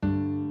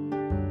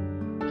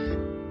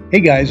Hey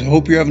guys, I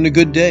hope you're having a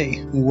good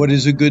day. What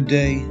is a good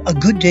day? A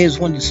good day is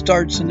one that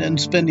starts and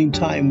ends spending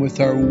time with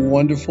our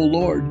wonderful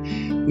Lord.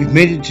 We've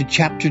made it to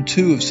chapter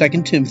 2 of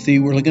 2 Timothy.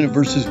 We're looking at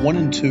verses 1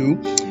 and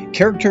 2,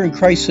 character in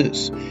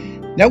crisis.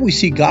 Now we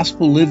see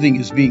gospel living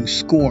as being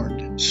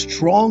scorned.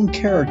 Strong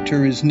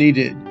character is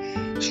needed.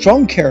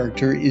 Strong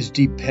character is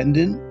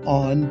dependent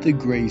on the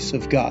grace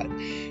of God.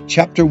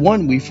 Chapter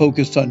 1, we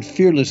focused on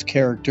fearless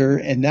character,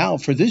 and now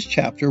for this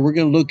chapter, we're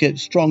going to look at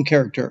strong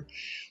character.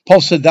 Paul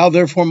said, "Thou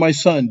therefore, my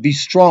son, be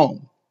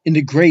strong in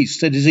the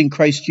grace that is in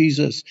Christ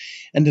Jesus,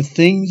 and the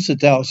things that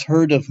thou hast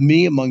heard of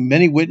me among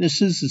many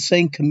witnesses, the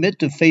same commit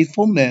to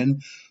faithful men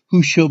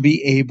who shall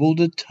be able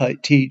to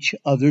teach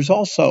others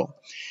also."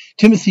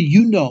 Timothy,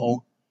 you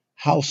know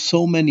how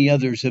so many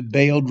others have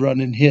bailed,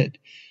 run, and hid.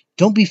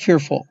 Don't be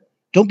fearful.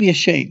 Don't be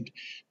ashamed.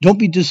 Don't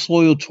be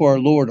disloyal to our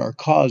Lord, our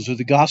cause, or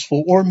the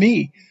gospel, or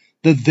me.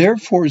 The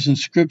therefores in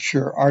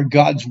Scripture are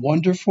God's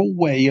wonderful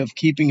way of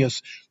keeping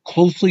us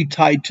closely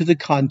tied to the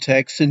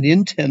context and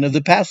intent of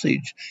the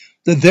passage.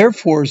 The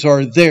therefores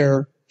are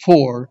there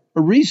for a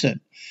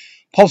reason.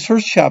 Paul's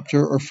first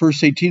chapter, or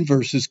first 18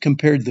 verses,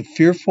 compared the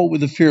fearful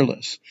with the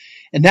fearless.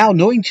 And now,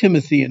 knowing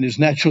Timothy and his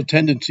natural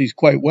tendencies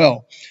quite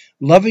well,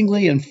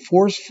 lovingly and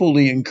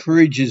forcefully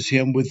encourages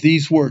him with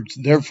these words,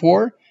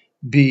 "Therefore,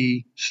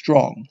 be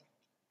strong."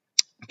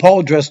 Paul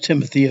addressed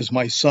Timothy as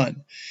my son.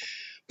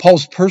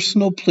 Paul's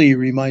personal plea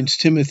reminds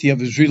Timothy of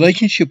his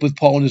relationship with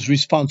Paul and his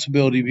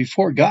responsibility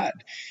before God.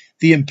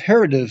 The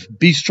imperative,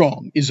 be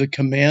strong, is a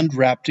command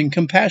wrapped in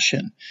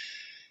compassion.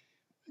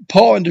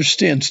 Paul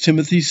understands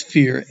Timothy's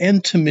fear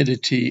and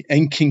timidity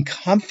and can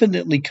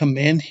confidently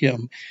command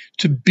him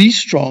to be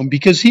strong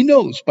because he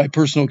knows by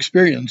personal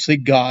experience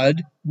that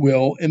God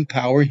will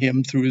empower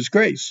him through his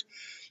grace.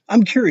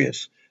 I'm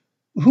curious,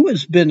 who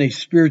has been a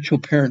spiritual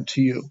parent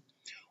to you?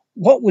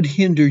 What would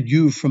hinder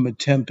you from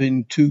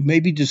attempting to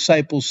maybe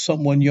disciple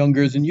someone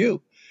younger than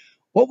you?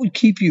 What would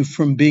keep you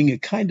from being a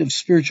kind of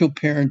spiritual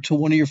parent to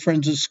one of your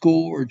friends at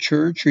school or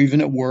church or even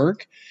at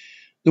work?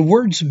 The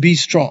words "be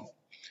strong."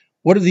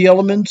 What are the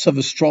elements of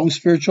a strong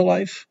spiritual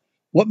life?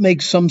 What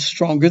makes some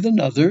stronger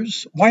than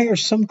others? Why are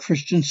some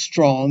Christians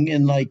strong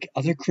and like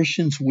other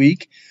Christians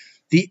weak?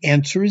 The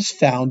answer is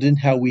found in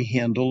how we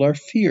handle our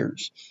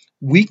fears.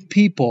 Weak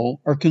people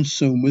are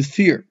consumed with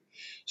fear.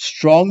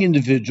 Strong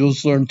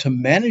individuals learn to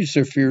manage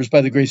their fears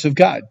by the grace of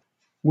God.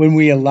 When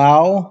we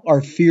allow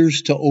our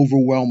fears to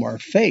overwhelm our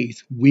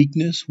faith,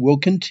 weakness will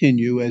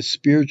continue as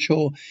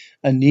spiritual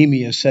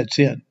anemia sets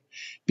in.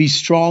 Be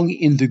strong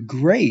in the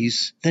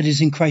grace that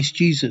is in Christ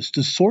Jesus.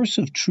 The source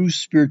of true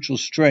spiritual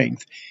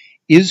strength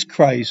is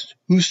Christ,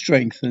 who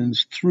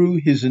strengthens through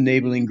his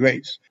enabling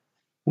grace.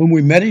 When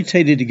we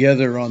meditated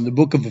together on the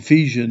book of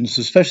Ephesians,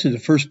 especially the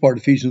first part,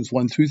 Ephesians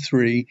 1 through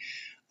 3,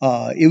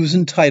 it was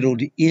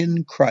entitled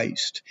In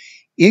Christ.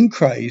 In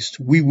Christ,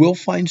 we will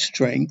find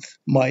strength,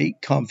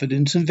 might,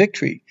 confidence, and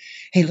victory.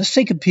 Hey, let's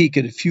take a peek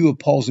at a few of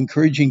Paul's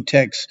encouraging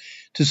texts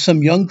to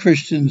some young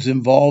Christians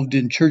involved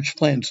in church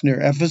plants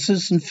near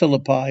Ephesus and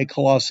Philippi,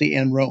 Colossae,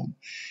 and Rome.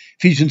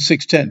 Ephesians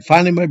 6:10,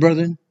 "Finally, my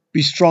brethren,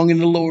 be strong in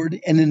the Lord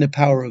and in the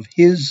power of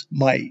his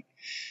might."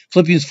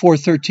 Philippians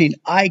 4:13,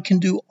 "I can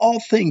do all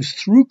things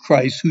through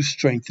Christ who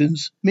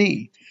strengthens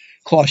me."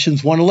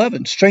 Colossians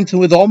 1:11, "Strengthen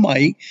with all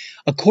might,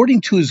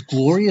 according to his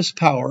glorious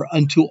power,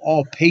 unto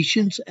all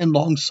patience and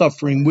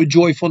long-suffering with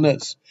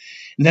joyfulness."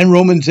 And then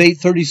Romans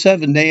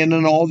 8:37, "Nay, and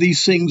in all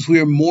these things we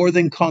are more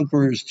than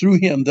conquerors through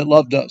him that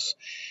loved us."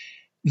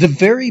 The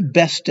very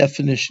best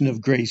definition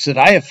of grace that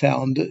I have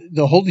found,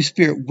 the Holy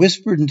Spirit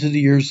whispered into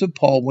the ears of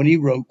Paul when he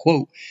wrote,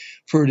 quote,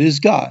 "For it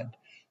is God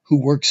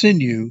who works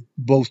in you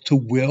both to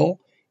will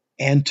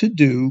and to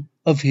do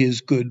of his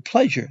good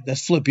pleasure."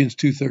 That's Philippians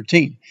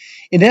 2:13.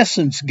 In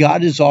essence,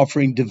 God is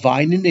offering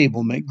divine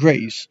enablement,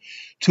 grace,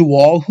 to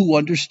all who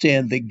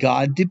understand that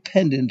God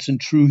dependence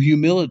and true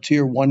humility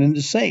are one and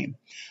the same.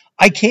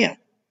 I can't,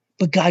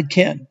 but God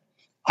can.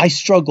 I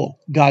struggle,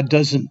 God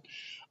doesn't.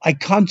 I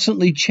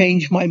constantly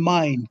change my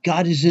mind.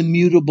 God is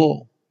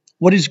immutable.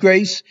 What is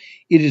grace?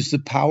 It is the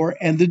power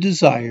and the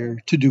desire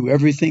to do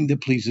everything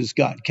that pleases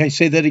God. Can I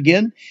say that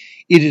again?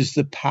 It is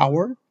the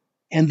power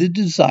and the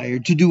desire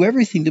to do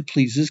everything that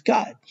pleases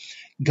God.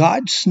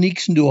 God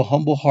sneaks into a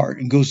humble heart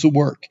and goes to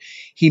work.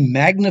 He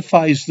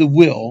magnifies the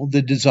will,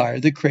 the desire,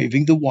 the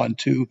craving, the want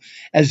to,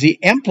 as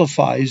he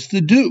amplifies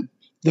the do,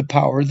 the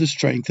power, the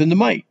strength, and the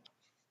might.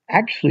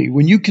 Actually,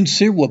 when you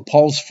consider what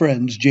Paul's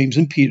friends, James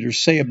and Peter,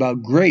 say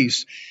about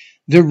grace,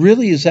 there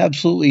really is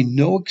absolutely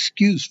no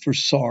excuse for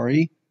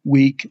sorry,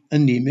 weak,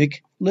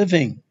 anemic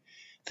living.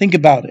 Think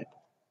about it.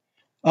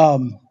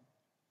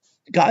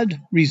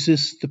 God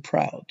resists the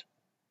proud,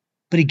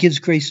 but he gives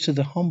grace to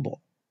the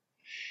humble.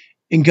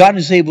 And God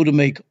is able to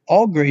make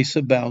all grace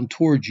abound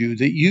toward you,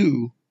 that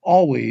you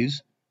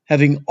always,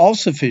 having all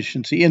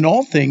sufficiency in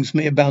all things,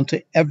 may abound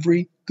to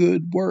every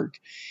good work.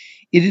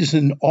 It is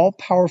an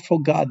all-powerful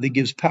God that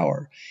gives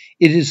power.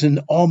 It is an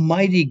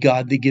almighty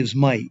God that gives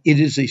might. It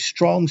is a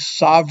strong,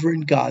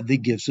 sovereign God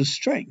that gives us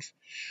strength.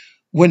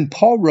 When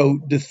Paul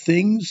wrote, "The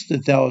things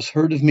that thou hast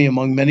heard of me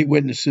among many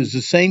witnesses,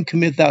 the same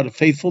commit thou to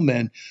faithful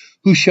men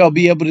who shall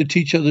be able to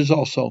teach others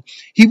also,"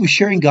 he was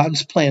sharing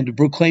God's plan to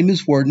proclaim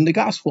his word in the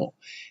gospel.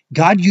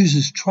 God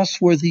uses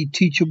trustworthy,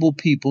 teachable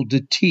people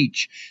to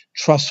teach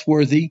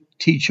trustworthy,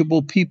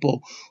 teachable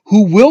people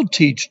who will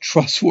teach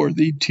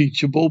trustworthy,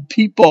 teachable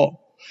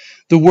people.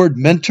 The word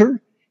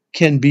mentor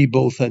can be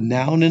both a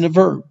noun and a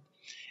verb.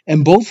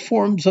 And both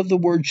forms of the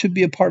word should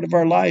be a part of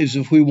our lives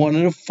if we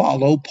wanted to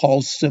follow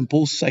Paul's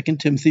simple 2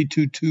 Timothy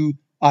 2:2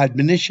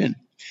 admonition.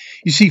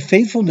 You see,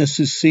 faithfulness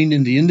is seen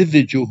in the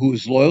individual who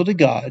is loyal to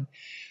God,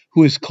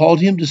 who has called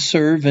him to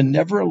serve and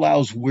never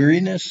allows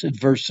weariness,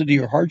 adversity,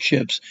 or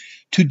hardships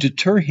to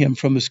deter him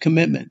from his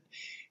commitment.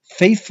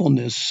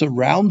 Faithfulness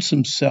surrounds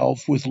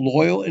himself with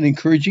loyal and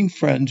encouraging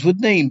friends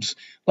with names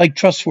like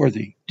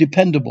trustworthy,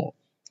 dependable,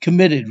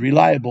 committed,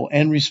 reliable,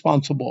 and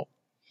responsible.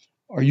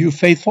 Are you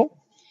faithful?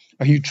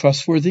 Are you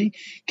trustworthy?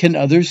 Can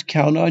others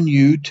count on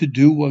you to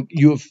do what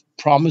you have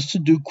promised to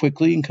do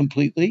quickly and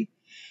completely?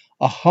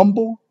 A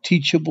humble,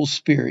 teachable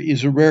spirit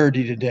is a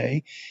rarity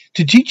today.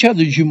 To teach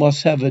others, you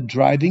must have a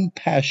driving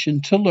passion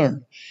to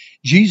learn.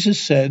 Jesus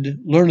said,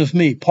 "Learn of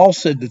me." Paul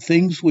said, "The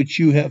things which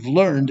you have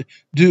learned,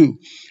 do."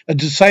 A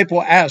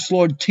disciple asked,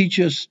 "Lord, teach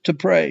us to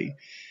pray."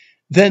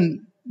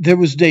 Then there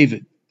was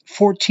David.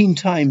 14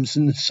 times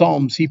in the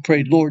Psalms he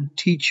prayed, "Lord,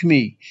 teach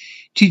me.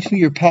 Teach me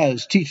your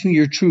paths. Teach me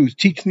your truth.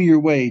 Teach me your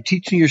way.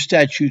 Teach me your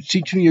statutes.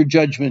 Teach me your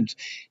judgments.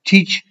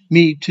 Teach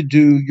me to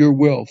do your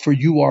will, for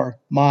you are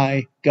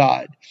my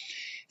God."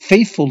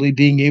 Faithfully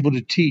being able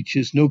to teach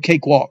is no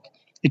cakewalk.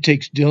 It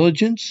takes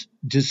diligence,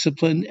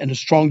 discipline, and a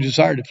strong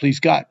desire to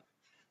please God.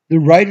 The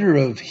writer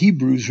of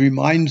Hebrews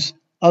reminds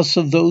us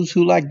of those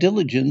who lack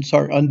diligence,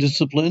 are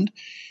undisciplined,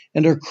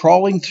 and are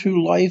crawling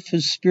through life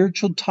as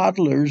spiritual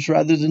toddlers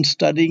rather than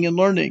studying and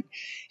learning.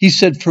 He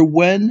said, "For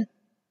when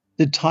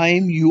the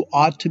time you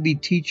ought to be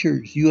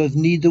teachers, you have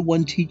need that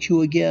one teach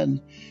you again,"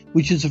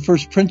 which is the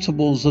first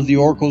principles of the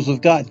oracles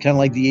of God, kind of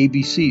like the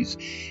ABCs,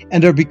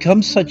 "and are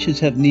become such as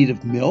have need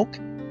of milk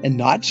and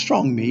not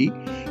strong meat.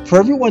 For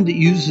everyone that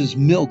uses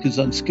milk is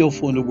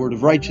unskillful in the word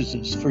of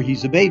righteousness, for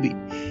he's a baby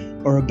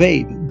or a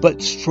babe.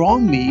 But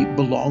strong meat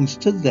belongs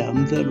to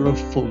them that are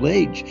of full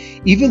age,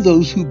 even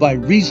those who by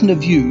reason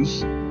of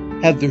use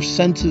have their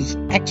senses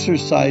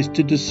exercised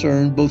to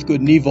discern both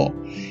good and evil."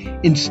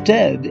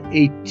 Instead,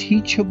 a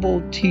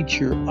teachable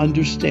teacher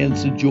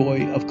understands the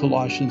joy of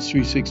Colossians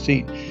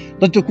 3:16.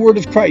 Let the word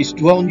of Christ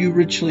dwell in you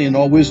richly in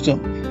all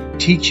wisdom,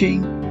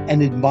 teaching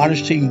and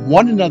admonishing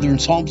one another in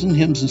psalms and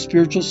hymns and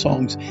spiritual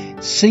songs,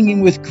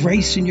 singing with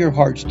grace in your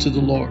hearts to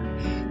the Lord.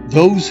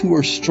 Those who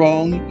are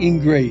strong in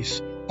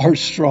grace are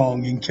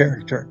strong in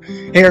character.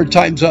 Hey, our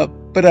time's up,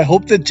 but I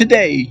hope that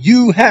today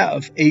you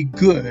have a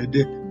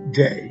good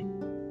day.